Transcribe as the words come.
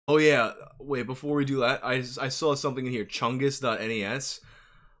Oh yeah, wait, before we do that, I saw something in here, chungus.nes.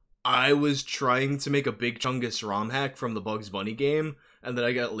 I was trying to make a Big Chungus ROM hack from the Bugs Bunny game, and then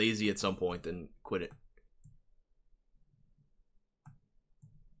I got lazy at some point and quit it.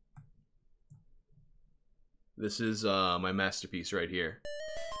 This is my masterpiece right here.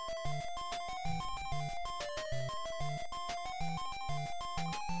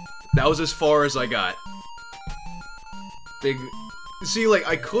 That was as far as I got. Big... See, like, what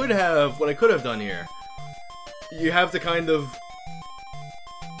I could have done here, you have to kind of...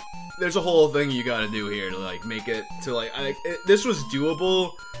 There's a whole thing you gotta do here to, like, make it to, like... this was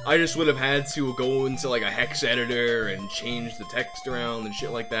doable. I just would have had to go into, like, a hex editor and change the text around and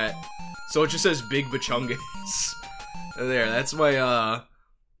shit like that. So it just says Big Chungus. There, that's my,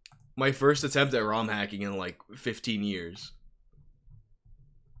 my first attempt at ROM hacking in, like, 15 years.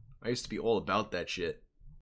 I used to be all about that shit.